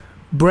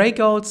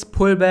Breakouts,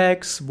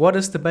 pullbacks, what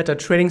is the better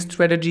trading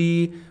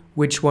strategy?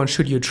 Which one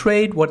should you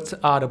trade? What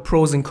are the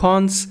pros and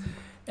cons?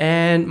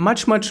 And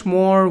much, much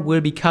more will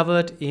be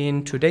covered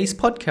in today's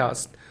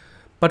podcast.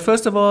 But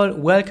first of all,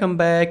 welcome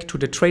back to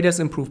the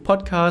Traders Improve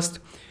podcast.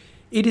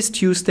 It is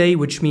Tuesday,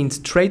 which means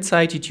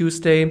Tradeciety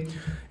Tuesday.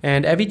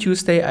 And every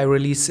Tuesday I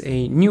release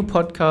a new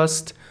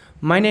podcast.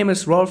 My name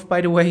is Rolf, by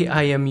the way.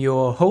 I am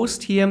your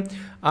host here.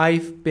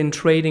 I've been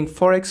trading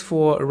Forex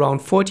for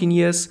around 14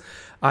 years.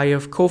 I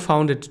have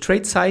co-founded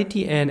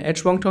Tradeciety and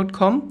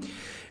edgewrong.com.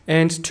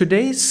 And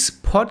today's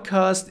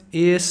podcast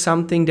is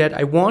something that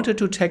I wanted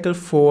to tackle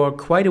for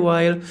quite a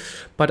while,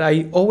 but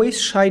I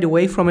always shied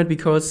away from it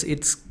because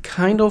it's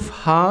kind of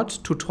hard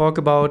to talk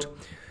about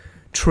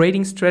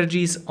trading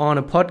strategies on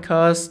a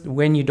podcast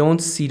when you don't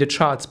see the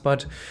charts.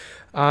 But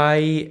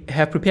I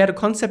have prepared a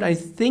concept. I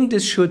think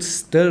this should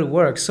still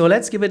work. So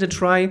let's give it a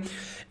try.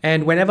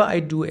 And whenever I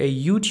do a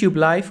YouTube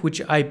live,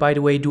 which I, by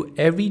the way, do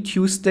every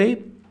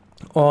Tuesday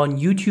on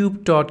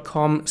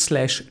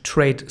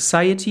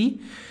youtube.com/Tradeciety,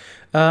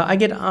 I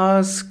get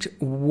asked,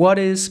 what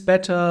is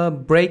better,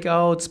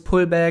 breakouts,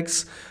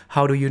 pullbacks?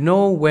 How do you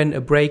know when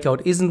a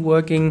breakout isn't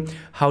working?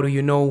 How do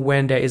you know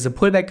when there is a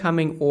pullback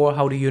coming? Or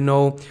how do you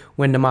know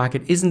when the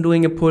market isn't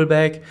doing a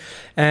pullback?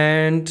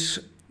 And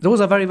those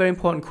are very, very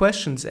important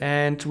questions,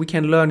 and we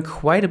can learn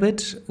quite a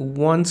bit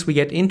once we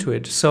get into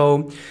it.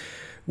 So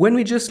when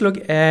we just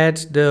look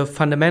at the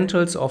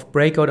fundamentals of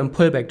breakout and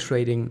pullback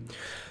trading,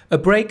 a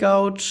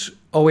breakout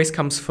always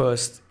comes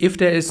first. If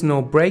there is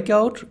no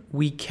breakout,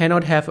 we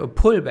cannot have a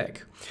pullback.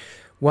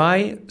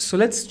 Why? So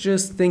let's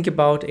just think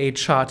about a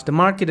chart. The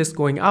market is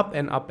going up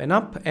and up and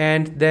up,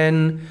 and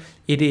then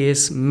it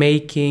is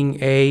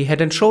making a head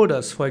and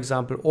shoulders, for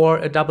example, or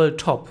a double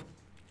top.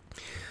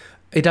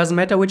 It doesn't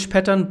matter which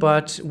pattern,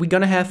 but we're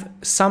gonna have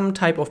some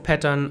type of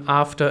pattern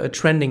after a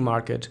trending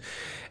market.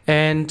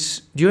 And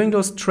during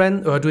those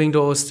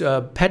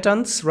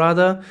patterns,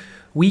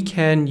 we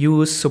can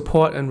use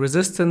support and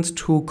resistance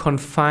to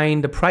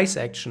confine the price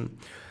action.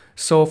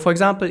 So for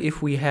example,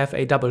 if we have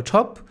a double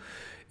top,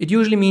 it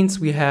usually means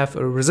we have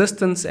a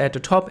resistance at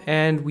the top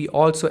and we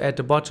also at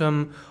the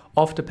bottom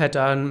of the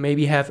pattern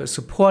maybe have a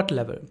support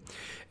level.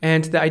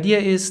 And the idea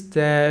is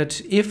that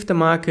if the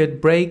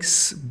market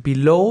breaks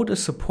below the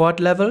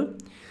support level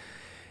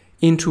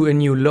into a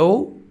new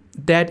low,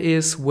 that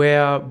is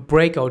where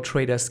breakout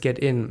traders get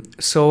in.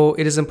 So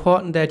it is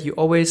important that you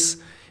always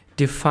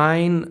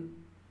define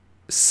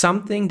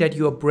something that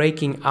you are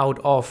breaking out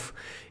of.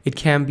 It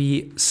can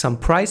be some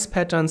price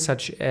pattern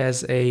such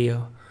as a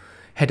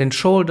head and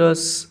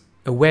shoulders,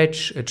 a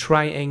wedge, a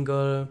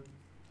triangle,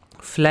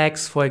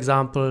 flags, for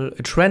example,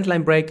 a trend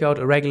line breakout,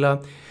 a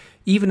regular,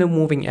 even a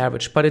moving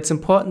average. But it's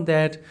important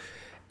that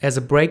as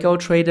a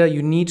breakout trader,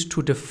 you need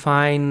to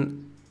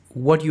define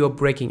what you are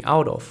breaking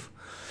out of.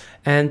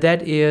 And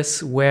that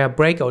is where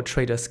breakout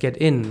traders get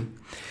in.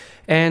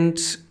 And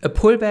a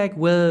pullback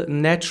will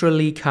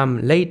naturally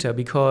come later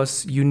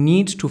because you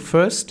need to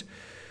first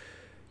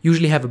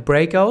usually have a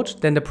breakout,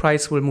 then the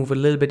price will move a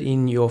little bit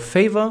in your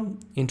favor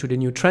into the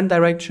new trend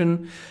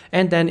direction,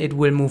 and then it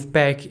will move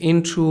back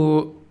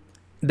into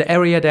the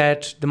area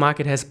that the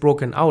market has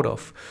broken out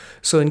of.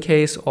 So in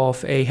case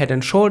of a head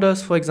and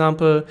shoulders, for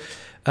example,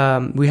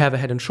 we have a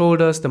head and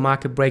shoulders, the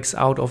market breaks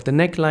out of the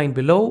neckline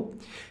below,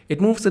 it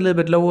moves a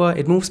little bit lower,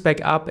 it moves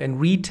back up and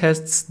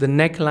retests the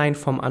neckline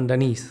from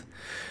underneath.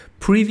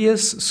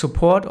 Previous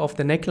support of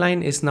the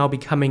neckline is now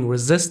becoming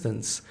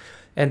resistance,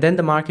 and then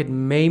the market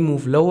may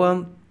move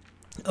lower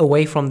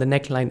away from the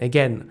neckline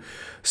again.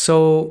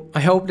 So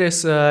I hope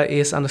this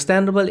is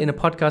understandable in a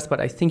podcast,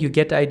 but I think you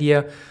get the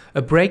idea.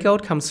 A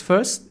breakout comes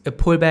first, a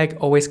pullback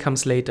always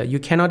comes later. You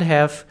cannot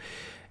have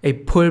a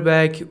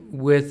pullback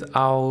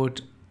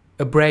without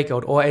a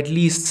breakout or at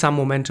least some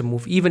momentum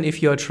move. Even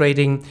if you're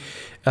trading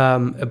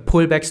a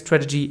pullback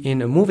strategy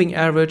in a moving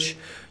average,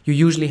 you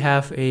usually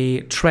have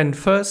a trend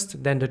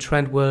first, then the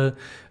trend will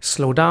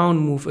slow down,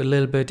 move a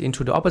little bit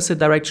into the opposite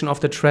direction of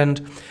the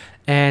trend,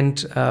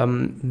 and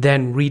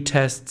then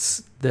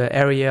retests the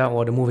area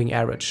or the moving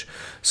average.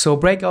 So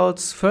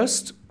breakouts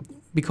first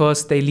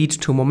because they lead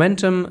to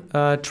momentum,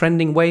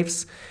 trending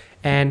waves,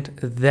 and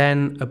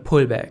then a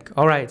pullback.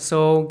 All right,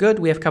 so good,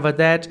 we have covered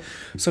that.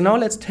 So now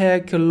let's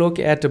take a look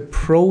at the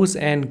pros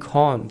and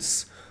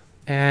cons.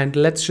 And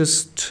let's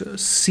just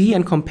see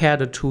and compare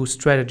the two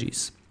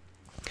strategies.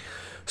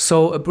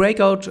 So a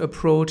breakout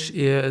approach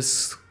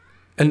is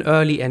an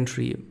early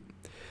entry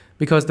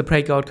because the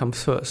breakout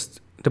comes first.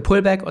 The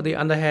pullback, on the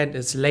other hand,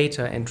 is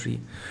later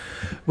entry,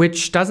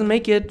 which doesn't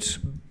make it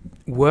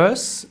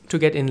worse to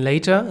get in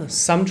later.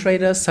 Some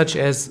traders, such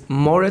as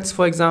Moritz,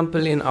 for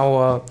example, in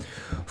our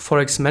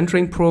Forex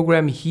mentoring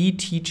program, he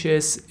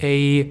teaches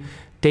a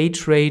day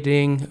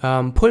trading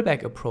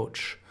pullback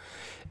approach.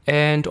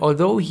 And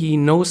although he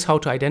knows how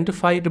to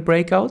identify the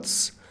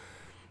breakouts,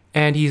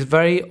 and he's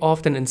very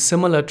often in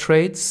similar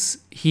trades,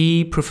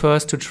 he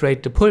prefers to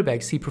trade the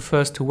pullbacks. He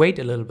prefers to wait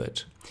a little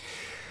bit.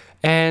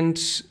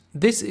 And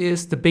this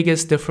is the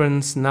biggest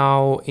difference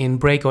now in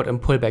breakout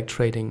and pullback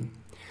trading.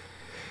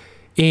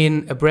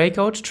 In a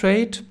breakout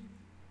trade,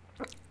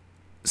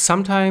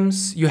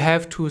 sometimes you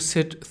have to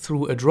sit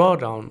through a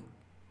drawdown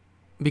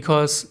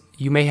because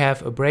you may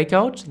have a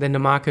breakout, then the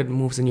market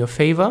moves in your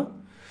favor.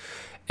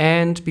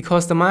 And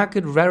because the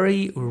market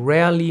very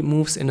rarely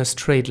moves in a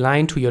straight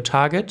line to your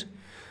target,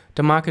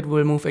 the market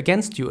will move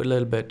against you a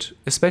little bit,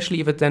 especially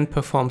if it then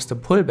performs the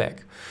pullback.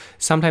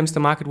 Sometimes the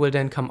market will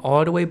then come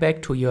all the way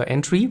back to your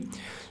entry,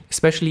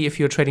 especially if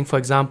you're trading, for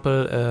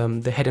example,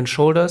 the head and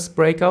shoulders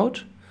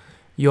breakout.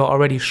 You're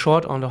already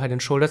short on the head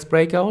and shoulders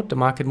breakout. The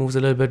market moves a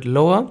little bit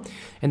lower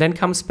and then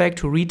comes back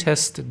to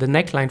retest the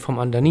neckline from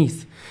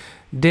underneath.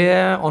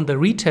 There on the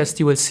retest,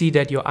 you will see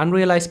that your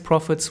unrealized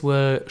profits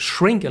will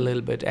shrink a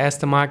little bit as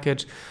the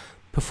market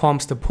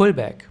performs the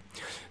pullback.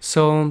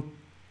 So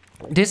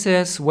this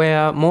is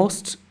where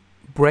most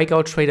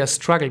breakout traders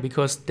struggle,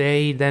 because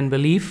they then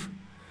believe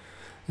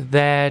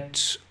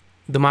that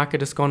the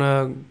market is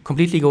gonna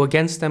completely go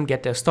against them,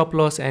 get their stop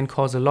loss and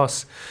cause a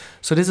loss.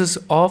 So this is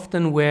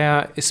often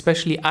where,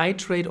 especially I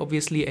trade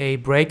obviously a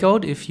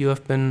breakout. If you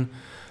have been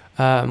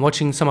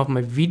watching some of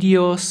my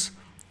videos,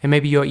 and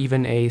maybe you're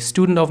even a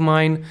student of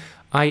mine,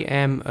 I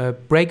am a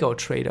breakout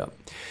trader.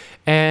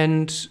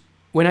 And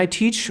when I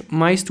teach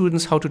my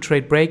students how to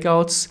trade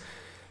breakouts,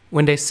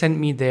 when they send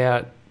me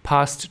their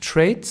past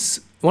trades,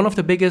 one of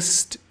the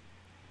biggest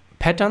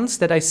patterns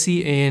that I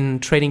see in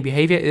trading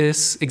behavior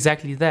is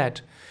exactly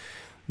that.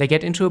 They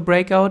get into a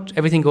breakout,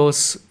 everything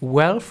goes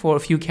well for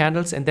a few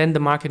candles, and then the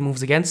market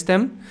moves against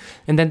them,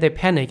 and then they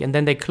panic, and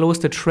then they close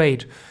the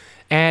trade.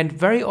 And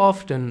very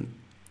often,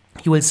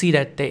 you will see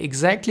that they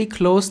exactly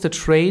close the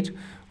trade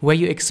where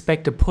you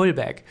expect a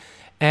pullback.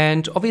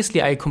 And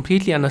obviously, I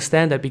completely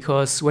understand that,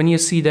 because when you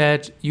see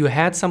that you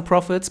had some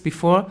profits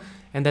before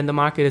and then the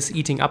market is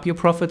eating up your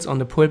profits on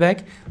the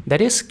pullback,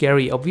 that is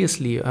scary,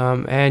 obviously.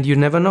 And you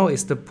never know,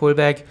 is the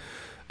pullback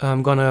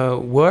gonna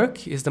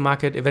work? Is the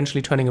market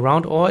eventually turning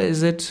around, or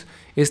is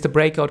the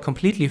breakout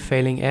completely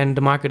failing and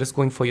the market is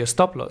going for your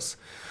stop loss?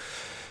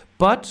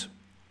 But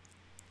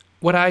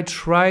what I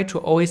try to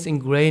always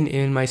ingrain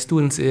in my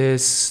students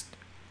is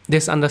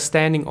this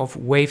understanding of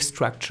wave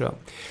structure.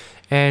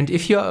 And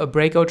if you're a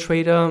breakout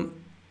trader,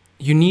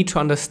 you need to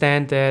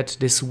understand that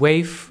this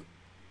wave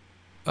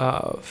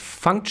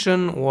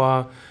function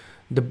or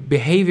the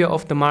behavior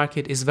of the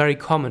market is very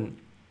common.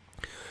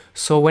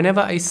 So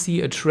whenever I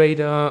see a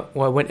trader,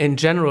 or in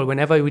general,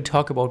 whenever we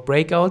talk about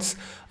breakouts,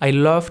 I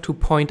love to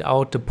point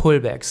out the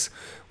pullbacks.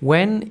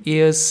 When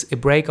is a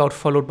breakout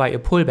followed by a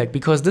pullback?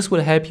 Because this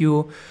will help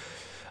you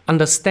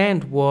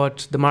understand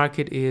what the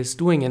market is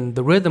doing and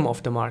the rhythm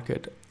of the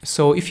market.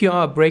 So if you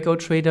are a breakout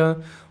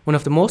trader, one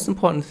of the most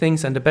important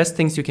things and the best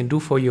things you can do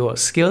for your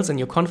skills and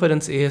your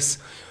confidence is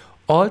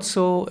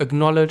also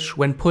acknowledge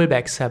when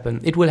pullbacks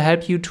happen. It will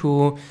help you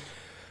to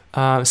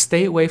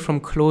stay away from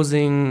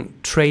closing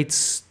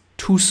trades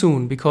too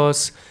soon,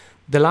 because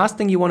the last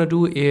thing you want to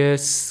do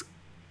is,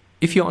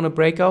 if you're on a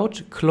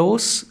breakout,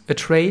 close a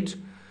trade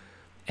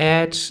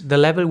at the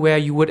level where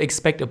you would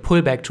expect a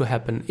pullback to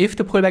happen. If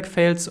the pullback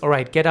fails, all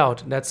right, get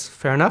out. That's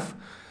fair enough.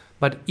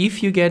 But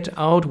if you get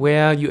out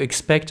where you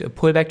expect a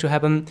pullback to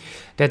happen,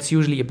 that's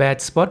usually a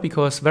bad spot,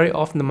 because very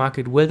often the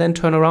market will then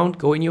turn around,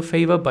 go in your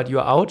favor, but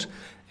you're out.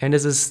 And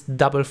this is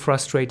double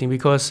frustrating,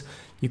 because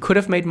you could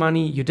have made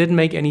money, you didn't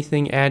make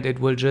anything, and it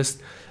will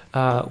just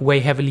weigh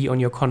heavily on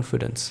your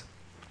confidence.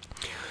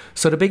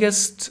 So the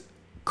biggest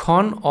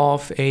con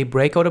of a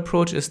breakout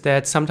approach is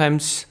that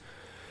sometimes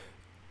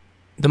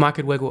the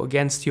market will go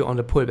against you on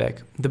the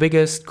pullback. The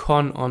biggest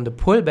con on the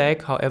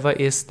pullback, however,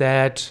 is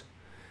that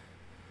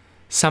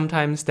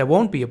sometimes there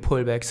won't be a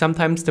pullback.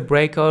 Sometimes the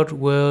breakout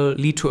will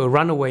lead to a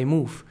runaway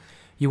move.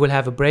 You will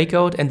have a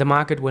breakout and the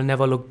market will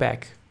never look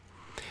back.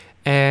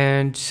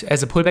 And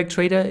as a pullback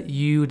trader,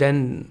 you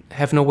then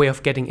have no way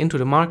of getting into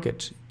the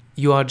market.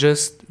 You are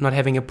just not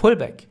having a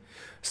pullback.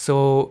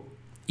 So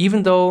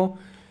even though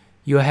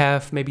you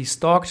have maybe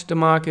stalked the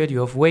market, you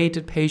have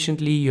waited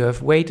patiently, you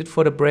have waited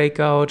for the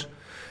breakout,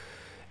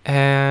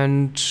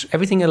 and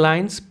everything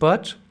aligns,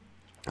 but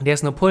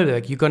there's no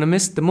pullback. You're going to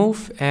miss the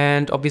move,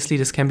 and obviously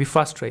this can be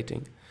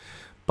frustrating.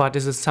 But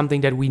this is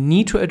something that we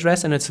need to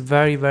address, and it's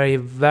very, very,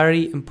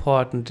 very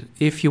important.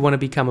 If you want to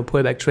become a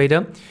pullback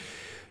trader,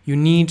 you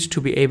need to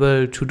be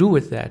able to do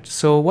with that.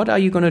 So what are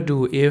you going to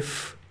do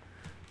if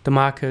the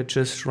market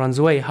just runs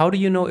away? How do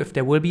you know if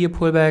there will be a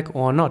pullback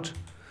or not?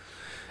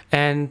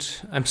 And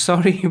I'm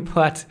sorry,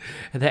 but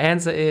the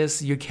answer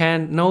is you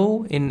can't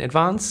know in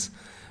advance.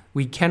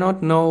 We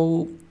cannot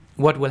know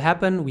what will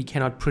happen. We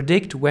cannot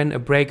predict when a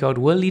breakout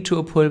will lead to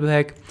a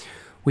pullback.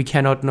 We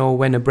cannot know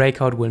when a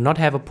breakout will not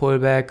have a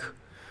pullback.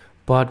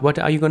 But what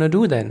are you going to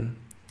do then?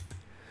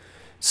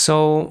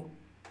 So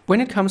when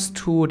it comes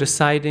to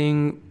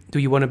deciding, do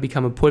you want to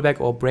become a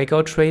pullback or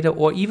breakout trader,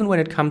 or even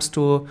when it comes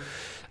to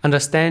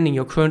understanding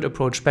your current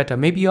approach better,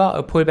 maybe you are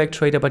a pullback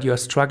trader but you are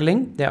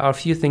struggling, there are a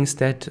few things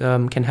that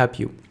can help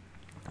you.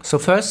 So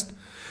first,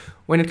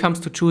 when it comes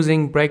to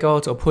choosing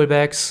breakouts or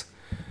pullbacks,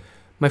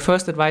 my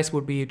first advice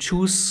would be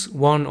choose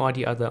one or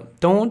the other.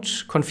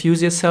 Don't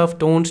confuse yourself.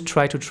 Don't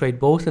try to trade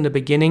both in the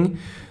beginning.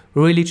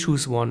 Really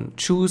choose one.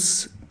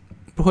 Choose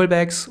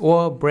pullbacks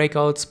or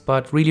breakouts,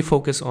 but really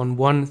focus on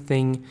one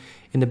thing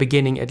in the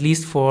beginning, at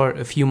least for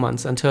a few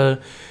months until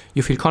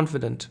you feel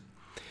confident.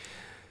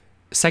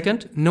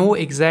 Second, know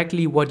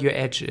exactly what your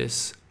edge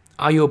is.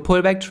 Are you a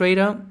pullback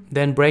trader?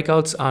 Then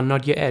breakouts are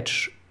not your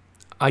edge.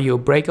 Are you a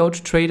breakout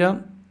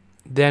trader?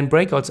 Then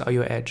breakouts are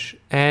your edge.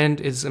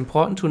 And it's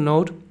important to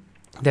note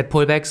that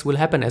pullbacks will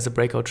happen as a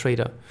breakout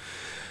trader.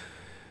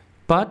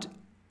 But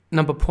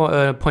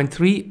point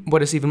 3,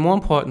 what is even more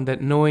important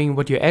than knowing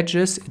what your edge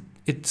is,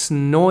 it's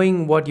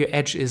knowing what your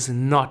edge is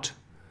not.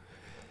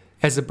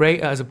 As a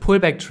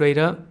pullback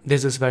trader,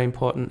 this is very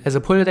important. As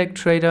a pullback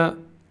trader,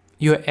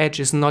 your edge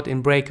is not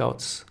in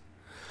breakouts.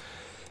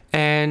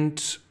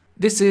 And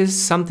this is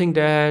something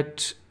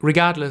that,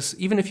 regardless,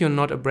 even if you're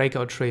not a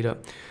breakout trader,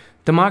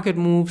 the market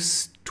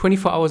moves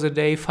 24 hours a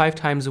day, 5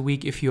 times a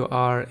week if you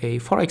are a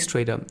Forex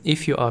trader.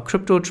 If you are a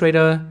crypto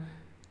trader,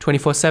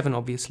 24/7,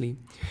 obviously.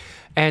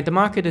 And the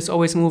market is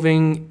always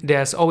moving.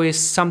 There's always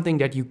something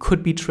that you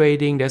could be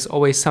trading. There's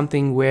always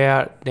something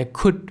where there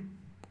could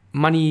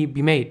money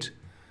be made.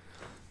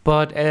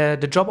 But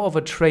the job of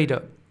a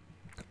trader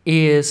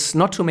is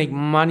not to make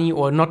money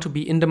or not to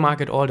be in the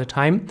market all the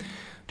time.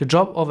 The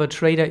job of a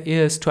trader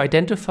is to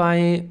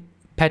identify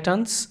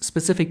patterns,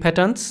 specific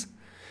patterns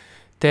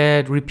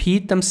that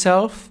repeat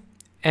themselves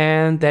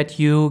and that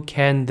you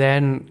can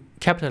then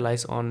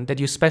capitalize on, that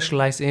you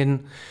specialize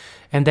in,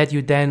 and that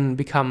you then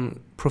become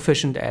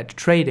proficient at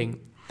trading.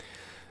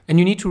 And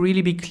you need to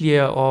really be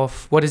clear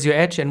of what is your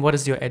edge and what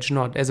is your edge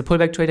not. As a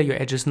pullback trader, your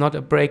edge is not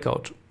a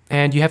breakout.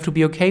 And you have to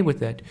be okay with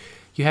that.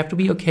 You have to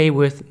be okay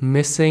with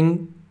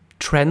missing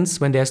trends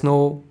when there's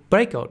no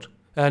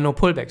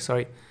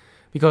pullback,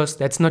 because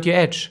that's not your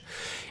edge.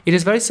 It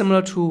is very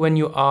similar to when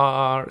you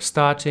are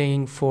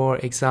starting, for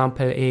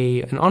example,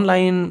 an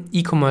online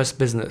e-commerce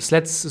business.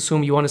 Let's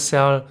assume you want to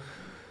sell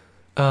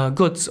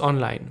goods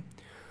online.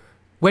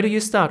 Where do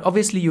you start?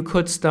 Obviously, you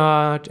could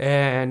start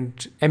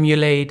and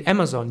emulate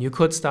Amazon. You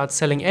could start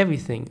selling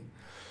everything.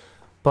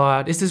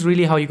 But is this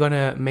really how you're going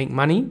to make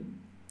money?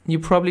 You're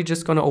probably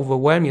just going to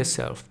overwhelm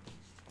yourself.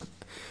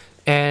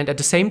 And at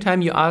the same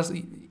time,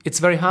 it's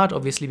very hard,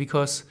 obviously,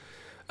 because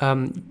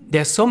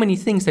there's so many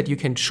things that you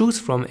can choose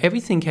from.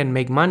 Everything can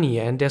make money,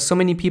 and there's so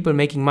many people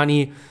making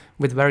money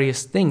with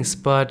various things.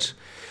 But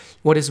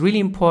what is really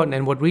important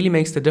and what really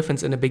makes the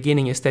difference in the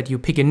beginning is that you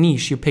pick a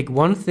niche. You pick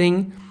one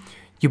thing,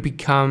 you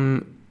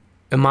become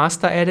a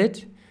master at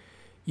it,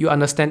 you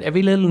understand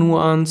every little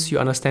nuance, you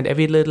understand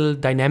every little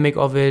dynamic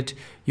of it,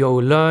 you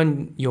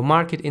learn your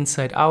market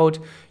inside out,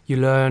 you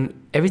learn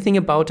everything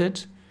about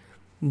it,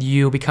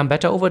 you become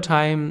better over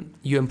time,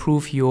 you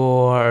improve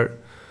your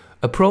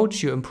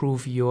approach, you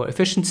improve your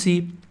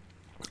efficiency,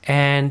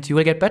 and you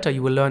will get better.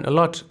 You will learn a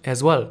lot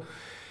as well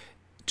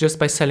just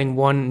by selling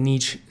one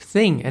niche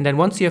thing. And then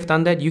once you have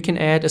done that, you can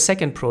add a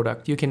second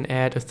product, you can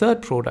add a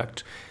third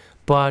product,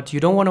 but you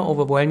don't want to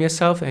overwhelm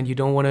yourself and you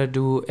don't want to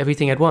do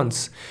everything at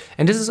once.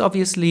 And this is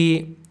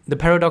obviously the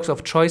paradox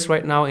of choice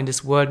right now in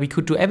this world. We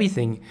could do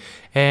everything,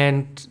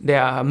 and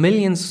there are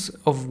millions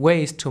of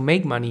ways to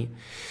make money.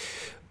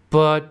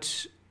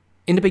 But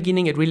in the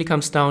beginning, it really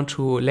comes down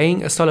to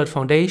laying a solid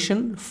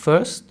foundation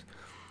first.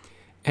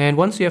 And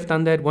once you have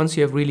done that, once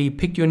you have really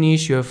picked your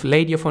niche, you have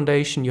laid your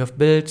foundation, you have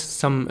built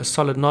some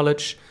solid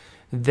knowledge,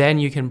 then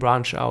you can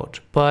branch out.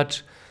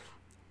 But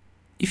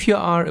if you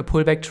are a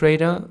pullback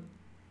trader,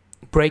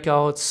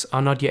 breakouts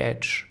are not your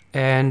edge.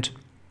 And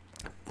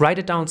write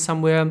it down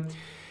somewhere.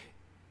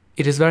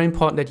 It is very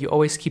important that you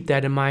always keep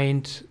that in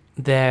mind,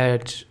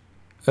 that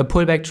a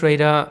pullback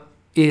trader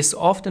is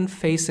often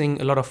facing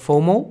a lot of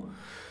FOMO.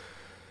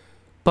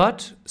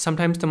 But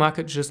sometimes the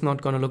market is just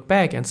not going to look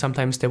back, and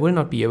sometimes there will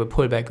not be a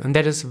pullback. And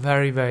that is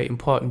very, very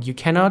important. You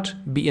cannot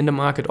be in the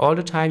market all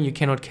the time. You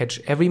cannot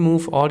catch every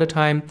move all the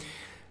time.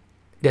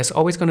 There's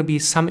always going to be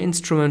some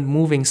instrument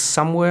moving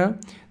somewhere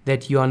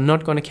that you are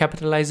not going to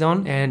capitalize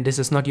on, and this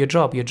is not your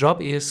job. Your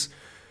job is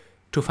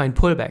to find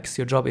pullbacks.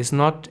 Your job is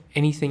not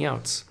anything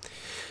else.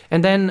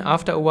 And then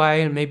after a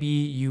while, maybe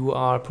you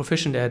are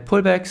proficient at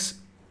pullbacks.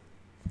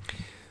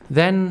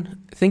 Then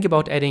think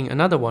about adding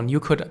another one. You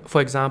could, for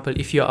example,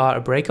 if you are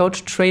a breakout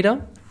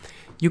trader,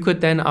 you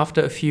could then,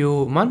 after a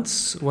few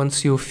months,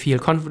 once you feel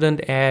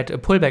confident, add a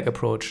pullback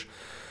approach.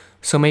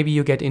 So maybe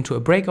you get into a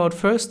breakout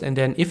first, and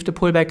then if the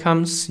pullback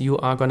comes, you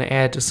are going to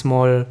add a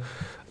small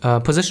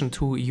position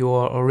to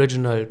your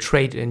original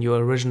trade and your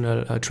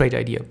original trade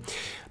idea.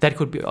 That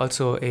could be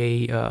also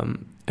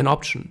an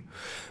option.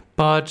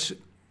 But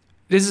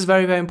this is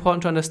very, very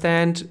important to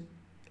understand.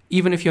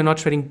 Even if you're not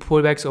trading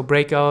pullbacks or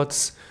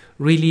breakouts,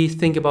 really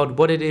think about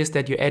what it is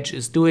that your edge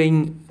is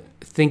doing.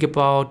 Think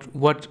about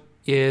what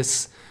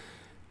is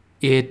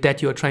it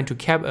that you're trying to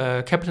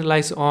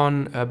capitalize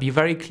on. Be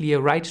very clear,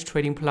 write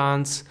trading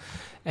plans,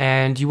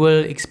 and you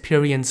will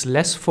experience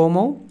less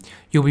FOMO.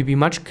 You will be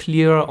much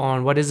clearer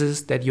on what is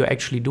it that you're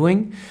actually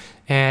doing,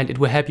 and it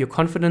will help your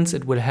confidence.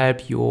 It will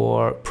help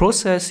your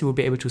process. You will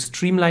be able to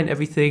streamline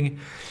everything,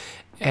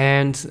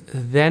 and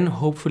then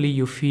hopefully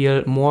you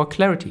feel more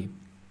clarity.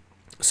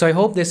 So I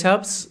hope this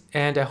helps,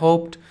 and I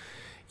hope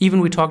Even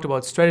we talked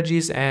about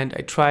strategies, and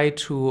I tried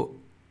to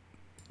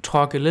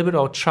talk a little bit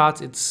about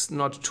charts. It's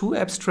not too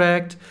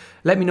abstract.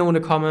 Let me know in the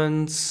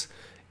comments,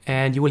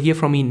 and you will hear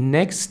from me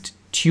next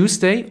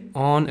Tuesday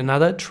on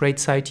another Trade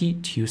Society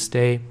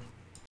Tuesday.